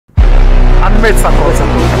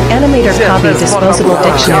Animator Kobby Disposable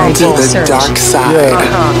Dictionary B search. Dark side.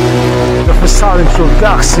 The official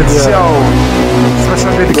introduction show.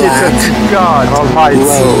 Special dedicated to God Almighty.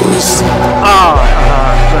 Rose.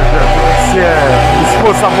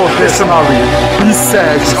 Disposable Dictionary B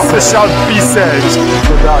search. Official B search.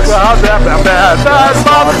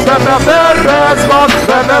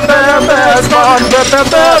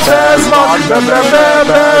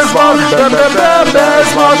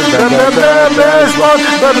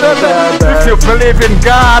 If you believe in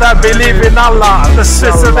God, I believe in Allah. The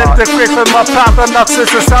system integrated my path and not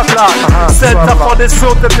system satellite. Center for the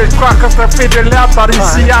suit and the crack of the feeder laptop.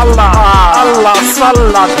 Ici Allah, Allah,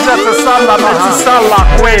 Salah, Jetta Salah, Messi Salah,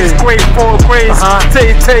 Grace, grateful grace,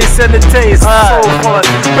 taste and the taste. So full of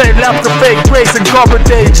faith, left to faith, grace and garbage.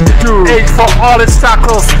 Age for all its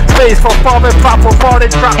tackles, face for farm and pop for all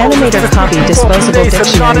its crackles. Animator Kobby Disposable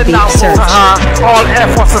Dictionary B search. All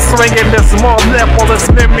efforts are swinging this more level is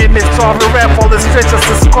miming this all the raffle is stitches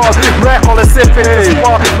is called reckless if it is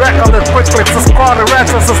more reckless quickly to score the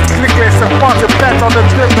restless is quickly to part the bet on the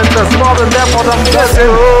difference there's more than level I'm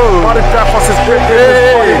missing all the efforts is quickly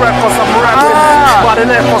all the records I'm rapping all the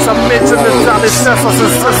efforts I'm mentioning the time is senseless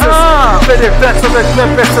is sisters many vets of the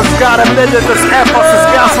clippers has got a minute this efforts is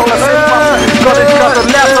gospel is got the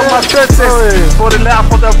left of my bitches for the laugh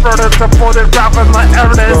of the furnace to for the rap of my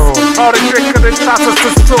evidence all the trick of the classes to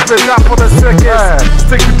stupid rap for the sickest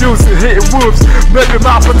stick the juice and hit whoops maybe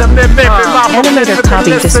mouth of them maybe mouth of Animator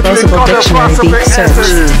Kobby Disposable Dictionary B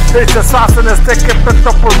search. It's assassin and sticking picked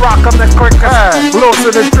up a rock on the quickest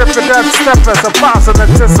losing and tripping that steppers a pass and a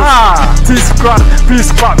tissue T-squat,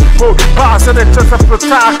 B-squat passing and just a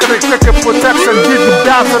attack and a cricket protection give them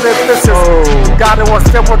down to their fishes God it was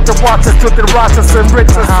there with the watches to the righteous and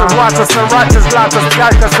riches and righteous lots of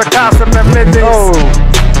guys the cast and the middays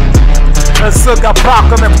and sugar park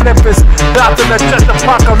on the flippers, that in the jet the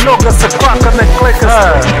park of logos, a crack on the clickers.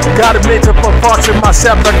 Got a major proportion,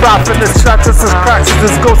 myself and rap in the stretches, and scratches,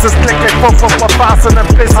 this ghost is clicking, pop up, passing the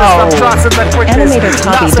pieces, I'm tracing the quickest. Animator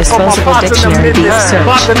Kobby Disposable Dictionary B search.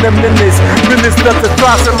 Marking the minutes that the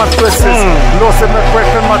tracing my twists. Losing the quick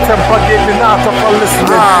and my temper, giving out of all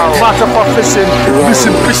listening. Matter for fishing,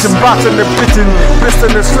 fishing, batting the pitching,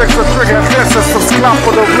 pisting the strings, the trigger, kisses, some scrap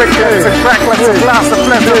for the wicked, and crack like a glass, a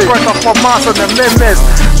pleasure, break up for my on the limits.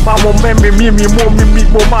 Mama, me,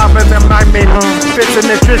 more Marvin than I mean. Fitting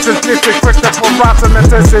the trenches, quick up for rats and the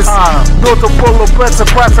tissues. No to pull up breads, a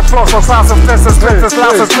price of floss, or sounds of fences, lenses,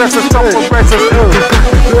 louds, and stretches, top for breaches.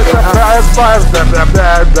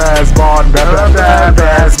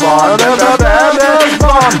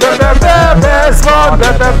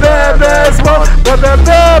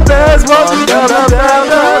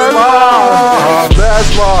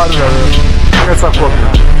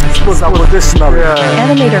 Disposable Dictionary.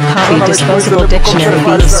 Animator Kobby Disposable Dictionary B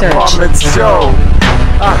search.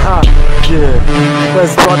 Yeah.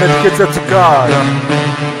 Let's go dedicated to God.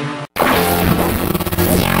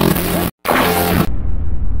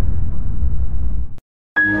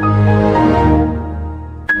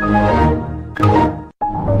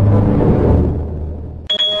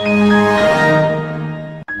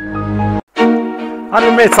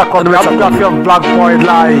 Animator Kobby, albugraphy of Black Boy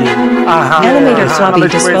Lie. Animator Kobby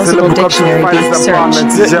Disposable Dictionary B search.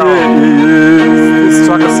 This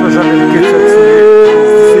track is specially dedicated to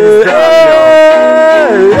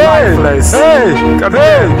lifeless.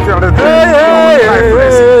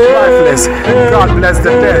 Lifeless. God bless the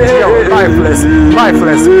dead. Yo, lifeless.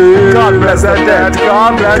 Lifeless. God bless the dead.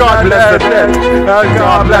 God bless the dead.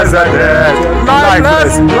 God bless the dead.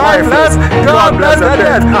 Lifeless. Lifeless. God bless the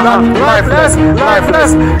dead. Lifeless.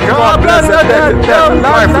 Lifeless. God bless the dead.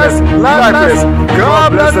 Lifeless. Lifeless.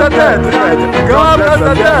 God bless the dead. God bless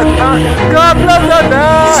the dead. God bless the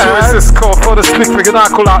dead. This is called for the sleep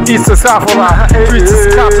vernacular. East to South.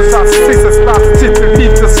 Preachers, captures, sisters, prostitutes,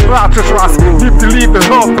 leaders, prostitutes. If you believe in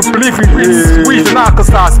love, to believe in we the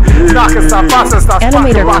narcostas.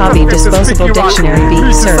 Animator Kobby Disposable Dictionary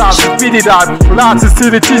B search.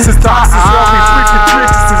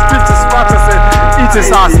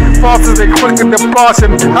 Eaches us, forces they quick in the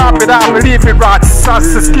portion. Happy that I believe it right.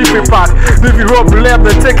 Such to keep it back. Live it up, let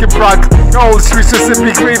them take it back. Old streets just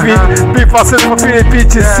be gravy. Big forces for feeling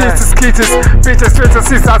beaches, sisters, kitches, bitches, sisters,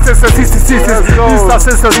 sisters,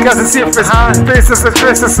 sisters, guys, sisters, faces and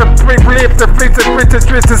traces, and believe the faces,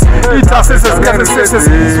 traces, eat our sisters, guys, sisters,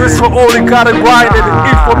 switch for all the God and grinded,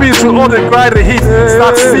 eat for me for all the grinded heat,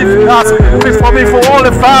 start to see that, eat for me for all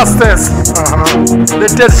the fastest. The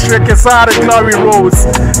district is out of glory roads.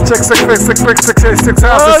 Check houses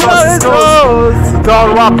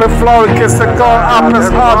Don rapping flowing, kiss the God apples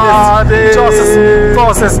harvest. Justice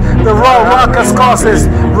forces, the raw rockers causes.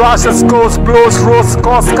 Russia's ghost blows, rose,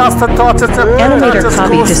 cause, cast and torches. Animator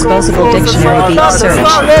Kobby Disposable Dictionary B search.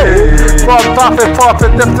 Bob Buffett,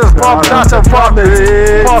 Poppet, if there's Bob Dutch and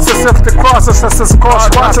Vomit. Pauses if the crosses, as the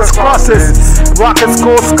scorch, watches crosses. Rockets,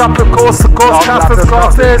 ghost, couple, coast, ghost, castles,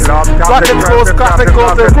 crosses. Rockets, ghost, couple,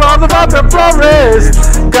 ghost, the ground of the forest.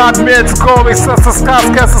 God means going, since the skies,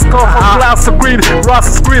 guesses go from glass to green.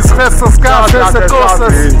 Ross's green, since the skies, since the ghosts.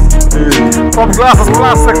 From glasses,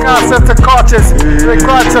 plastic, cars, into couches.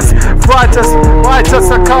 Righteous, righteous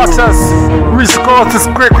and cautious. Rescore to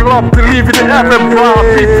script love, believe in every brown,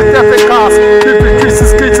 beat the death cars,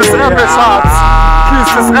 increases creatures every shot.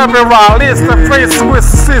 Creases every round, leads the face with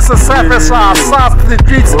scissors every shot. Soft to the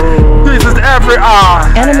streets, creases every hour.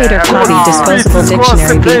 Animator Kobby Disposable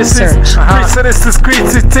Dictionary B search. Reason is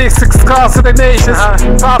discreet, it takes 6 cars in the nations.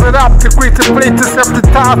 Found it up to greet the places of the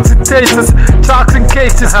times it tastes. Chalks and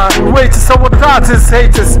cases, wages over daughters,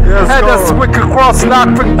 haters. Headers, wicked cross, lock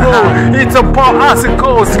and go. It's a ball as it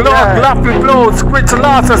goes. Love, laughing blows, squint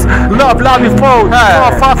losses. Love, loving foes.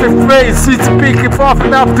 Off off in phrase, seats speaking, off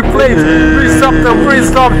enough to play.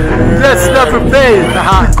 Wisdom, let's never pay.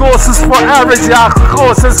 The ghost is for every yak, the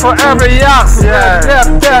ghost is for every yak.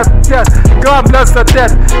 Death. God bless the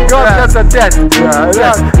dead. God bless the dead.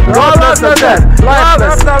 God bless the dead.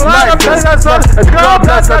 Lifeless. God bless the dead. God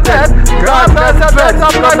bless the dead. God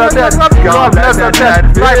bless the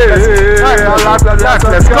dead. Lifeless. God bless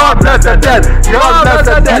the dead. God bless the dead.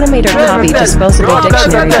 Animator Kobby Disposable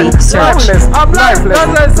Dictionary B search. I'm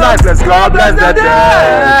lifeless. God bless the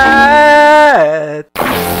dead.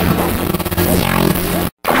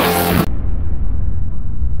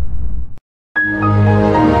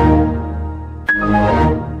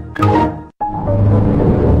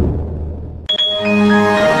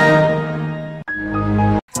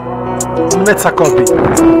 Animator Kobby.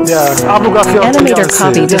 Yeah. Albugraphy. Animator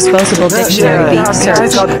Kobby Disposable Dictionary B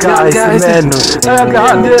search. Guys, menu.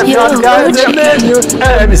 Menu.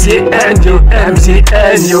 MCNU. Animator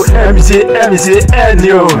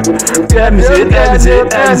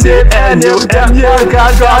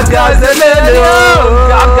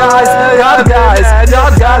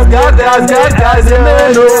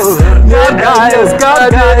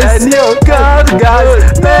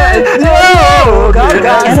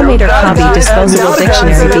Kobby Disposable Dictionary B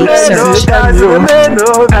search.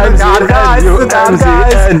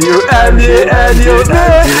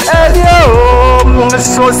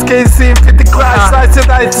 So scarcely 50 Christ, I said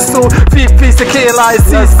I so 50 piece of KLI,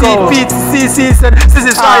 CC, and this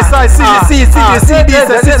is I, CC,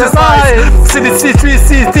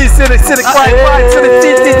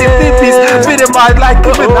 like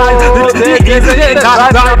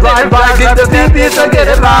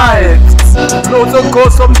loads of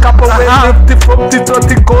ghosts from couple ways,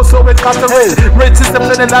 different ghosts over categories. Rate system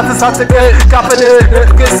and lattice has to get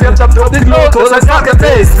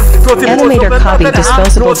Animator Kobby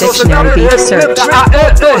Disposable Dictionary B search.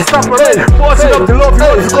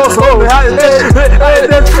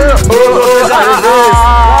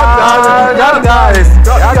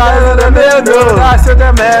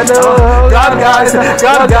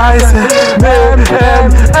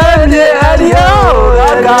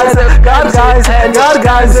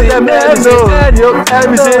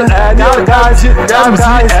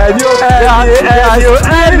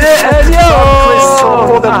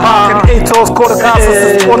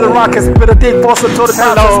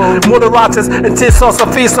 Moderators and tea sauce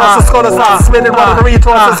and feast sauce, scholars are spinning one of the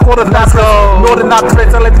retorts, squad of Lasco, Northern not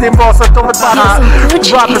trade, let them boss and don't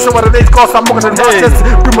rappers and what they cost. I'm more than this.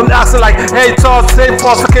 People ask like, hey, toss, same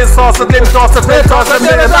sauce, the kids sauce, and then toss, and then toss, and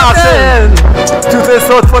then to this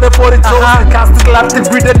sort for the 40 toes, cast the lap, the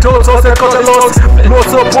breed and toes, also cut the loss, no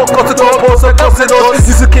so poor, cut the door, also cut the door,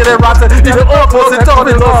 you should kill a rat, even opposite, talk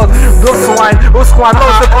the loss, no swine, no squad, no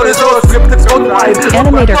the doors, skip the gun line.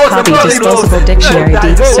 Animator Kobby Disposable Dictionary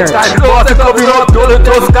B search.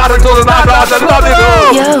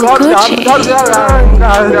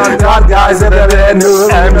 God guys in the menu,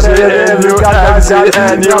 MCNU,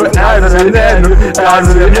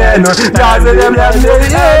 guys in the menu,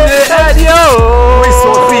 we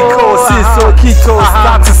saw Pico, Ciso, Kiko,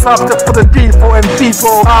 start to something for the people and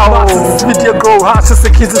people. Video go, hashes the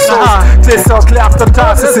kids of souls, this all laughter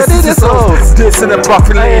dances, this in the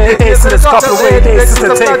profit lane, ace in the couple way, ace in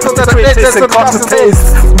the take, the straight taste and cut the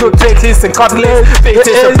taste, no take taste and cut lane, big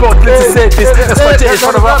taste and both let's say this, that's what taste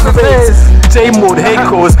for the rap face. J-Mode,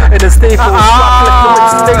 Heikos, and the staples,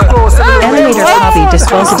 Animator Kobby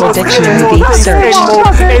Disposable Dictionary B. Search.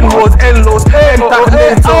 N-lows,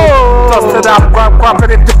 dusted up,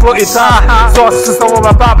 grabbing it to put it on. Sauces over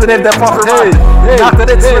my babbling in the fucking head. After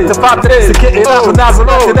this, with the fact that it's getting up and down, so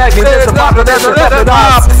that's the egg, it's the fact that it's the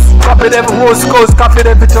up. Copying every horse goes, copying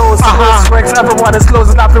every toes. Strengths, everyone is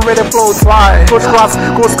closing up the rhythm flows. Why? Ghost cross,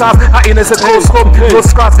 hyenas and ghost home.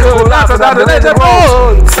 Ghost cross, go lots of that, and then the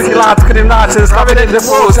road. See lots of good matches, coming in the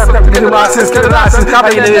road. Separate good matches, good matches,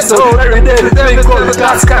 coming in the soul. Every day, the cold, the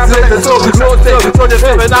gas, in the soul. The road, so just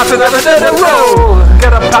coming after them, and then the road.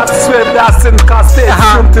 Get a pat, swim, that's in casting.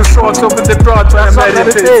 Swim too short, open the broad, try and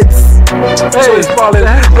meditate. So it's falling,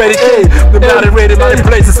 ready, the body ready, many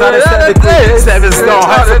places, and it's the great. Seven star,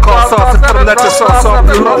 has a call, sauce, and put them let your sauce off.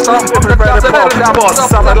 You know, every ready, boss,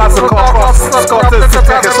 something like a call, cross, scotters, to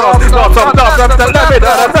take us off.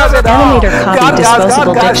 Animator Kobby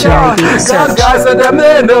Disposable Dictionary B. Search. Guys and the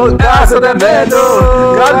men, guys and the men,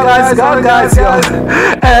 God guys,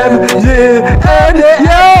 M-U-N-Yo.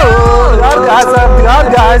 God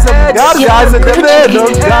guys and the men,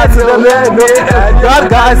 guys and the men, God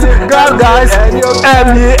guys,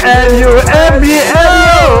 M-U-N-U,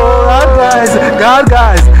 God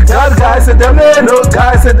guys and the men,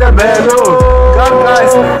 guys and the men, God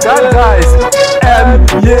guys,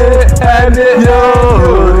 M-U-N-U,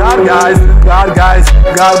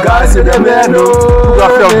 God guys and the men, who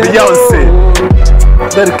got from Beyonce,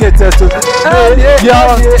 dedicated to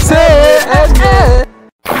Beyonce.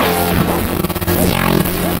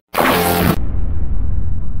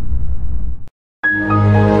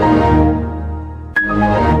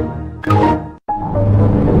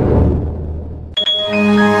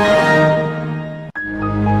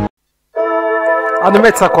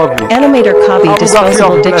 Animator Kobby. Animator Kobby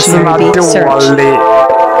Disposable Dictionary B. Search.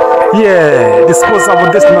 Yeah,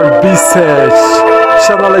 Disposable Dictionary B. Search.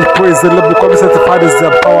 Show knowledge, praise the liberal Kobby certified as the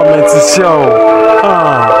empowerment show.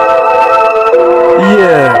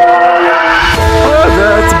 Yeah.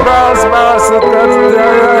 That's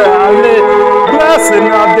blessing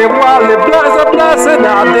out the wally, blessing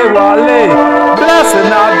out the wally,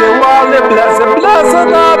 blessing out the wally, blessing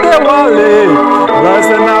out the wally,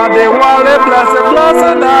 blessing out the wally,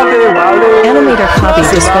 blessing out the wally. Animator Kobby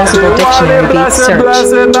Disposable Dictionary B. Search.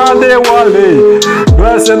 Blessing out the wally,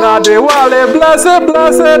 blessing out the wally, blessing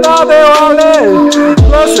out the wally,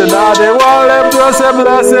 blessing out the wally, blessing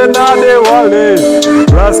out the wally,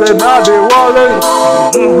 blessing out the wally.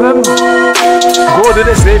 Go to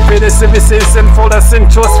the sleep in the civilization for the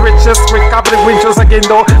sensuous riches, recover the winches again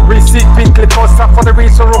though. Receipt pinkly post up for the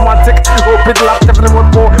reach so romantic. Open the laptop and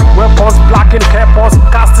one more. Weapons, blocking, campos,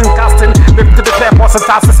 casting, lift to the clampos and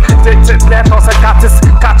tasses. Letters and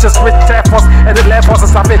catches with tappers and the levels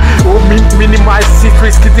and stuff. Minimize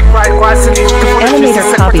secrets, kitty cry, Animator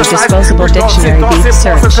Kobby Disposable Dictionary B.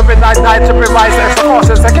 Search. Give me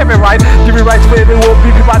right where they won't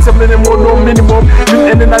be about some minimum, no minimum.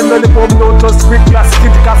 And then I know the bomb, no just quick classic,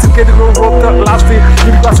 get the rope, the last thing,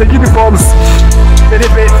 uniforms. Very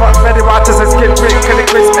righteous and skill break, killing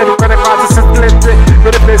grace, and credit righteous and skill break.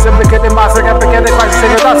 Very place and begin the master, and begin the crisis,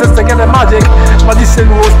 and that's to get the magic. Magician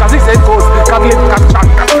rules, Kazik said goes, Kazik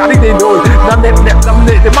they know.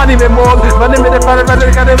 The money may mold, money may the money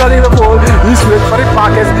the mold. This way for the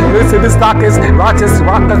pockets, this is the stockers, righteous,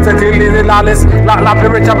 rockers, the clearly the lawless, la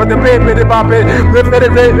rich up in the baby, the baby.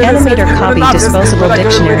 Animator Kobby Disposable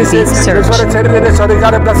Dictionary B. Search. So they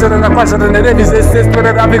got a blessing and a question, and then this spirit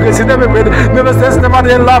of navigation never says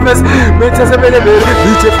nobody loves me just a minute,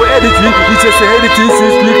 reach for editing, reach for editing,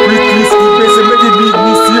 please,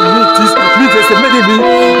 me just a minute,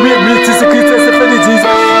 me just a creature of editing,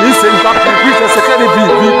 listen back, we just a kind of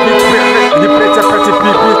the preacher pretty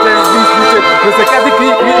people, with a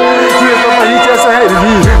category, he just a head of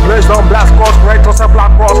me, there's no black cross, right, or some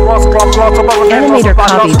black cross, Animator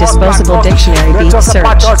Kobby Disposable Dictionary B. Search.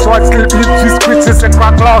 And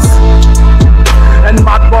crack loss. And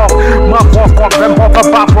mad walk, my cross, them pop a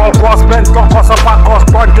back roll, cross, bent, cross, a back cross,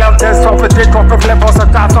 point, cloud, test, off a dick, off a flip, off a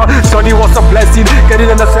tassel. Sonny was a blessing,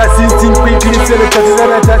 getting in the assassin, team, quickly, in the chassis,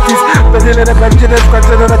 and the chassis, president of Benjamin,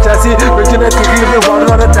 president of the chassis, Virginia, kicking one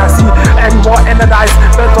on the chassis, and more in the nice,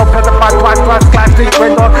 bent up at the back, twice, class, three,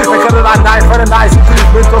 window, make it a knife for the nice,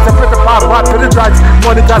 windows, a put the back, what for the drives,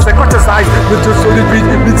 money, just a quarter size, with two solid beat,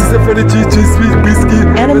 which is a very cheese, sweet whiskey.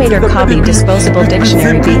 Animator Kobby Disposable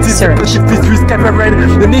Dictionary B. Search.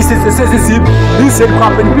 The nieces, the sensitive, listen,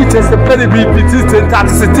 crop and meters, the penny beat, meters, and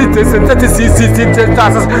taxes, and titans, and 36,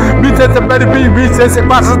 taxes, meters, the penny beat, meters, and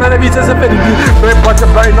passes, and meters, and penny beat. Very much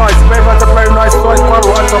a very nice, noise, quite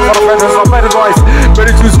a lot of better noise,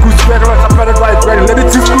 very two schools, better a better noise, very little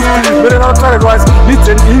two schools, better not better noise,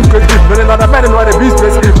 listen, English, better not a better noise,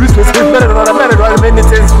 business, better not a better noise. Well, many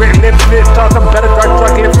things great lip, thought I'm better than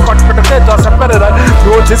drug if cut for the dead, I'm better than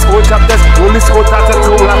notice, hold up, this police, hold out, and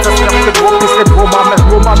go out, and stop the go, piece, and go, mama,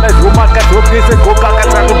 go, market, go, piece, and go, cock,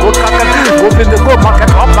 and go, cock, go, in the go,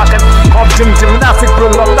 market, up, gymnastic,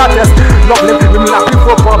 pull up that desk, not live, him like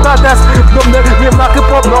people for that desk, no, him like a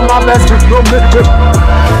pop, no, my best, no,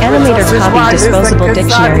 Animator Kobby Disposable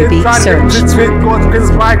Dictionary B search.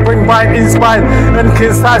 Bring by inspire and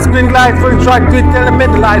kiss eyes green light for track to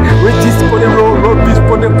element light with this for the road piece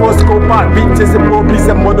for the post go back beat is the more piece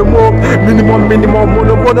and model more minimum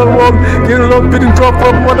model one get a lot didn't drop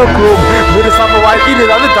from monochrome with the summer white in it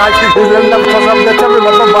on the dice is the left because of the terror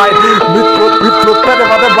of the bite with better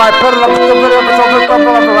than the bite pedal up the better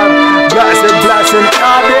blessing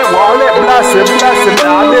ade wallet blessing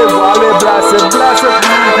ade wallet blessing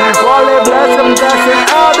wallet blessing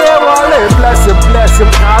ade wallet blessing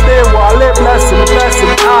ade wallet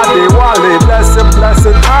blessing ade wallet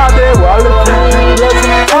blessing ade wallet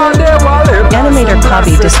ade wallet Animator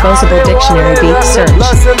Kobby Disposable Dictionary B search.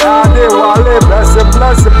 Ade wallet blessing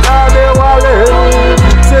ade wallet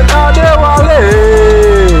ade wallet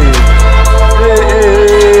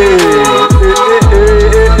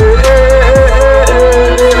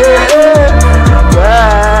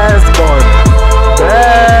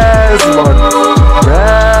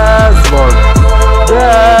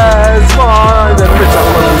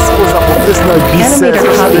Animator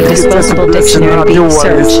Kobby Disposable Dictionary B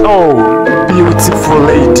search. Oh, beautiful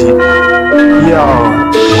lady. Yo.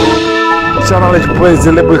 Channel it plays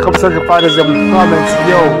the label. Come second fighters in comments.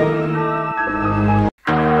 Yo.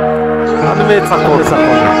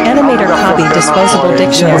 Animator Kobby Disposable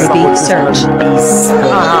Dictionary B search.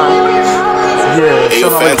 Yeah,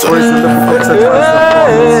 channel it plays the label. Come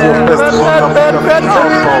second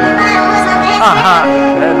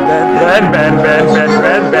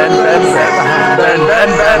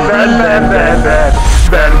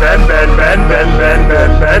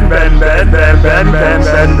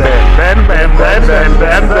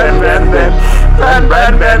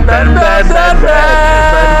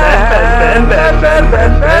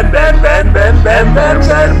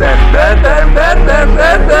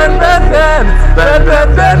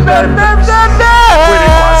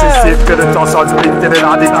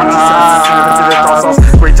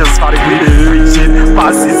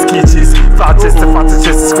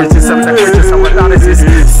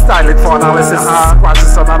style it for analysis,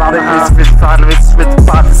 scratches on analysis, with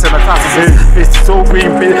parties and analysis. It's so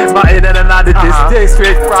green, my in and another day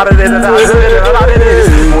straight crowded in and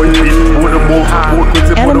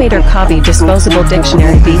Animator Kobby Disposable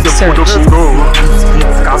Dictionary B search.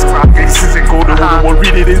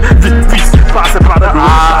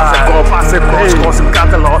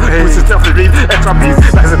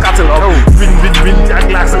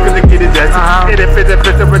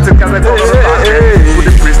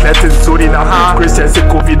 Christians say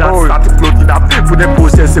COVID start floating up. For the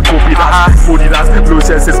posters say COVID folding us. Blue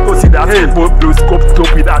says it's posting that. Both blue scope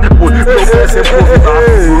topping that. Both blue says it's posting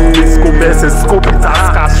that. Scope says scoping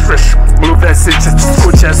that. Cash fresh. Blue says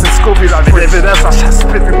coaches and scoping that. The evidence are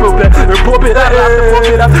split the problem. The problem that.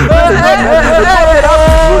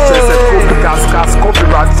 Blue says it's scoping that.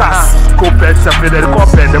 Scoping that. Scoping that.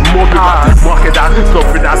 Copy the mobile. Market that.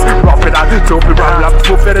 Topping that. Rapping that. Topping that.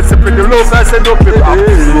 Topping that. The low price and open up.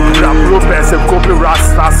 Low price and copy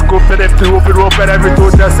rastas. Copy them to open every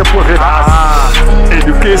door just to put it out.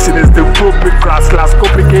 Education is the pulpit class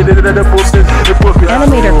complicated than the pulpit.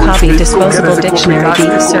 Animator Kobby Disposable Dictionary B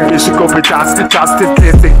search. Copy that's just in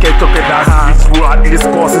case they can't talk it as each word is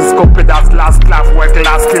courses copy that's last class work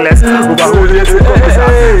last killers overall yes copy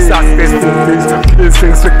that's testing things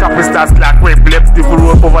things with copies that's like rape lips the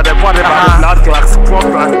rope over the body by the blood class clock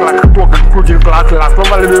cooking class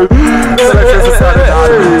probably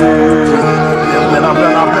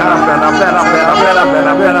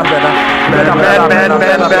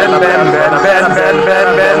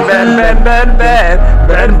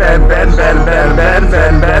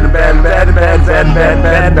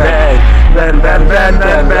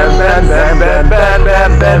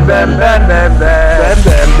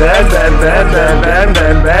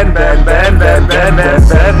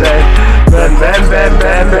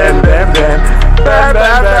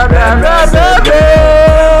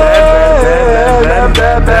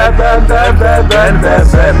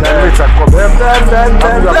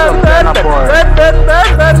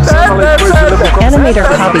Animator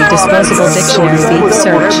Kobby Disposable Dictionary B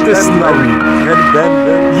search.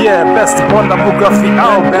 Yeah, best albugraphy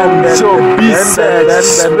album. So B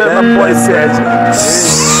search. Where my boy says.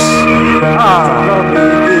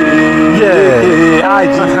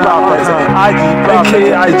 IG prophets, IG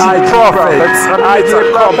prophets, IG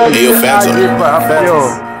prophets, IG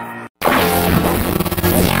prophets.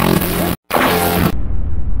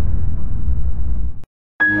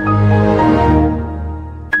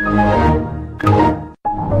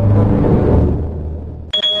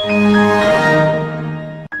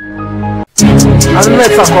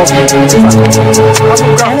 Animator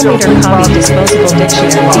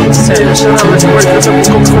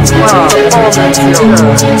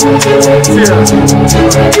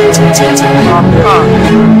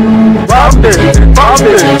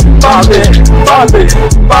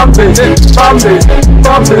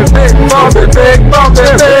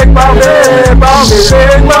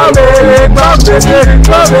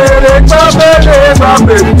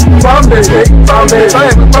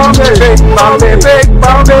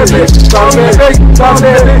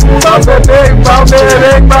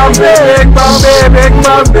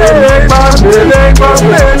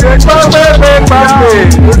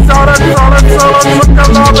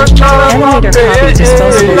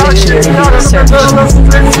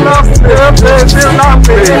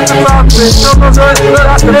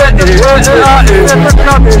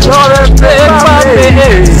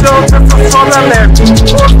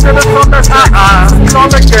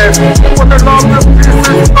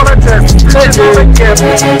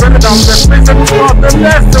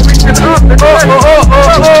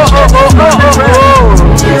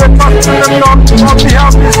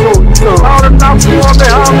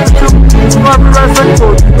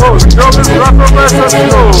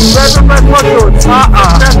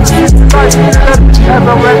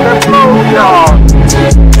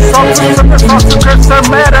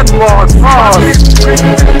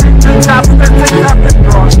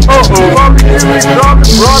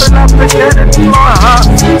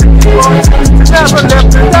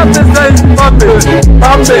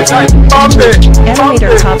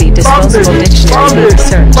Kobby, disposable dictionary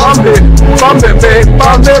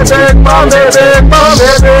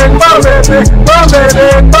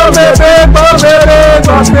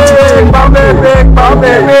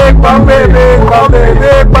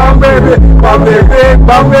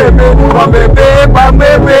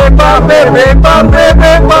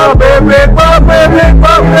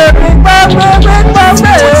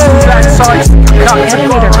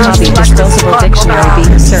Animator Kobby disposable dictionary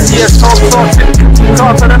B search.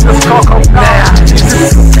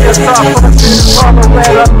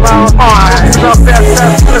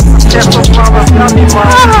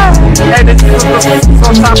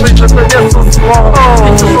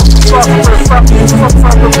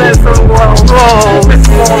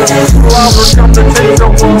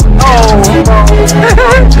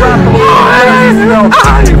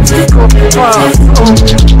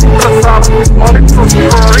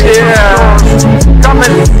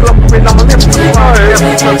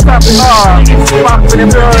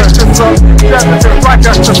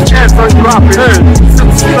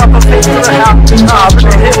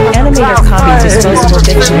 Animator Kobby disposable dictionary B search. Animator Kobby disposable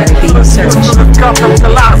dictionary B search.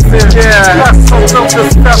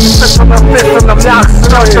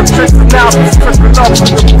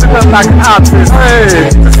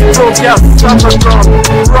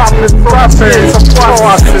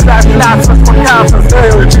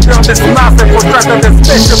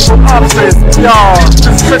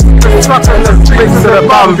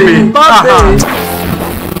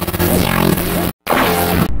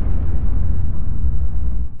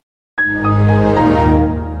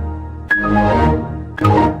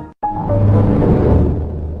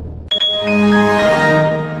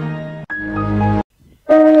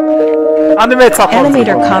 Animator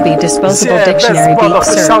Kobby disposable dictionary B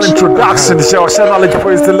search. Introduction, your knowledge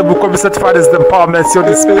for is delivered Kobby certified as the empowerment, your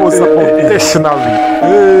disposable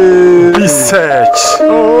dictionary research.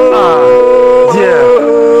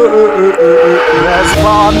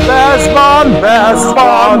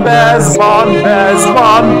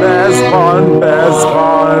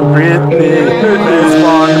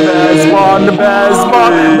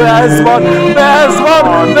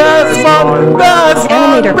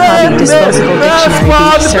 Animator Kobby disposable dictionary B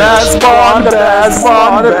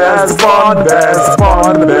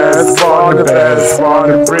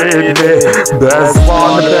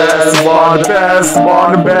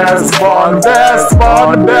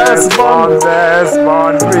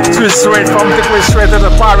Straight from the way straight to the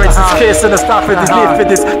pirates, it's case and the stuff it is live for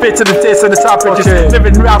this, fit to the taste and the top it is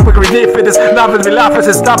living rap with relief for this, novel we laugh as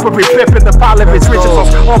it's stop with we pippin' in the parliament, switches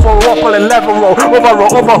us over roll and level roll,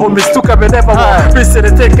 over homies, took them and never roll. Missing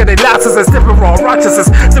and taking the lasses and stiffing raw righteousness,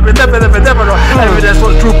 sipping never roll. Evidence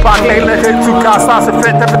was true pack, like two cars, stars, and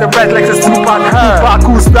fed, never the red legs is two pack,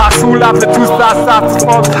 who's stars, who laugh, the two stars, stars,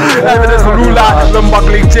 fall. Evidence for ruler,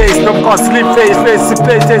 lumbuckling J's, no cost, sleep face, to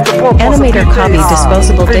pay, change the purpose. Animator Kobby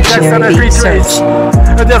Disposable Dictionary B search.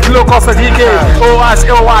 And there's low cost that he gave. All eyes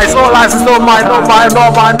is no mind,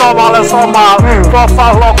 normal is normal.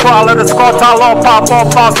 Profile, law, crawl, and the score, law, power,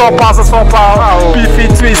 so power. Beefy,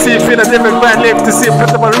 tree, see, feel a different brand, live to see,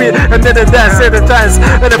 put them on real, and then the dance, say the dance,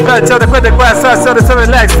 and the bench, and the grass, and the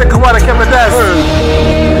 7 legs, think of what I can dance.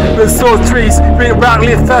 The soul trees, be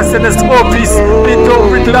roundly thirst in the small piece. Be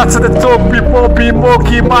dope, with lots of the top, be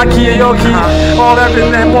moki, maki, yoki. All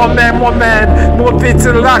everything, more man, more beats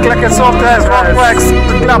in luck like a soft ass rock wax.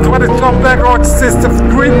 The clap when the top back road system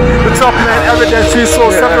green. The top man, evidence, three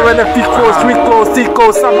souls, somewhere in the peak close, sweet close, deep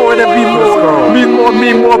close, somewhere in the be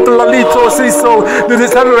more, Lalito, see so. This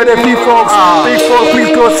is everywhere in the be folks. Big folks,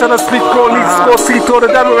 please go, send us speak, go, leaks, go, speak, go, the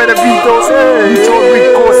devil in the beat, those. You told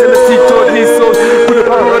me, go, send the teeth, to these souls. Put the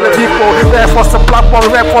power in the people. There for some black boy,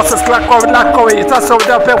 red for some slack boy, black boy. That's how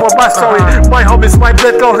they'll pay for my story. My home is my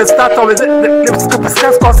blood, all his start on it. Lips,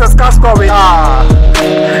 scars, story.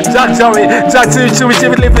 Jack Joey, Jimmy,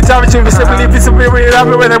 live with Jimmy, believe it's a very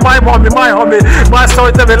everywhere. My homie, my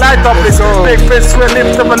story to be light up this. Big fish, swim,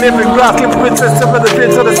 live to my living grass, live with the 7 of the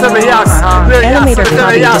pins of the 7 yards. Animator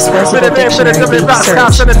Kobby Disposable Dictionary B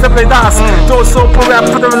search. Those so poor,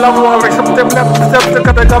 put them love war, except them left to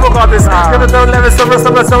cut the double goddess. Gonna don't let us surface,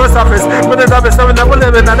 but the double 7 never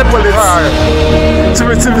living and the bullets.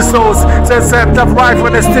 Jimmy souls, set up right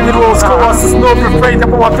when the Stevie Rose, Coros is no refrain,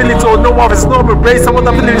 number one Philly told, no more is no brace, some of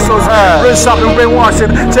the Philly souls, rain shopping, rain washing,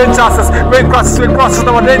 chain chances, rain crosses,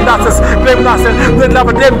 no one name dances, blame dances, then love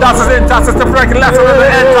a name dances, in dances, the frank left on the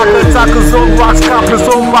end, tackle zone rocks, capital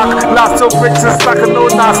zone back, last so riches, like a no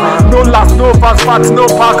last, no pass, no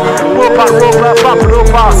park, no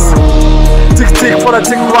pass. Tick for the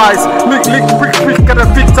tick rise, lick, brick, and a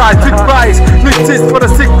big tie, tick rise, lick this for the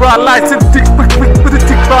tick bright lights, and tick, with the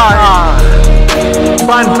tick rise.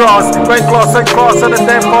 Man draws, red cross and cross, and a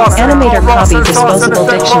damn boss. Animator Kobby Disposable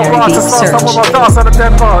Dictionary B search.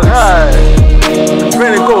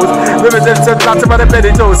 Really goes, living in the lots about the many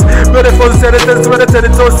toes. Beautiful senators, when the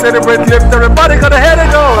toes, celebrate, lift, everybody got a head and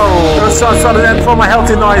go. No shots on the end for my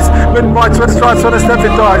healthy noise. When march, when the strikes, when the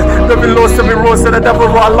stepping toys. Let me lose, let me roast, and the double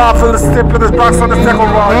raw laugh, and the step, and the box on the second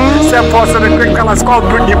round. Sam Post and the quick color, skull,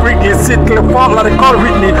 Britney, sit, clip, fall, like a call,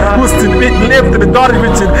 Whitney. Houston, big, lift, and the daughter,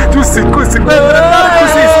 Richard. Tuesday, Kusi,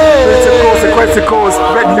 consequences,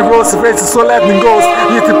 Redley Rose, races, so lightning goes.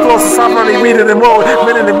 You can close the suffering, reading the road,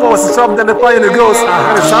 winning the most, some than the fire the ghost.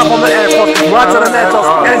 And the sharp on the airport, right to the net of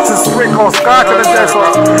engines, sprinkles, car to the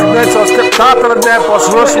desert. Let's step top to the depot,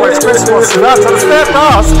 rush like Christmas, right to the step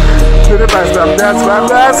house. To the best of that's one,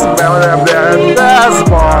 that's one,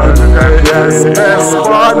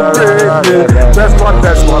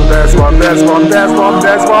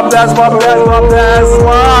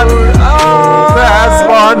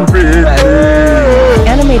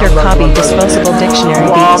 Animator Kobby Disposable Dictionary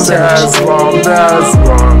B search. There's one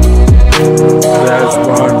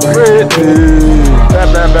Britney.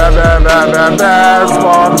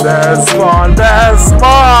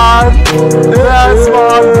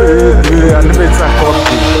 Animator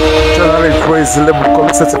Kobby. Generate praise, liberal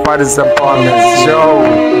comic certified as a partner. Joe.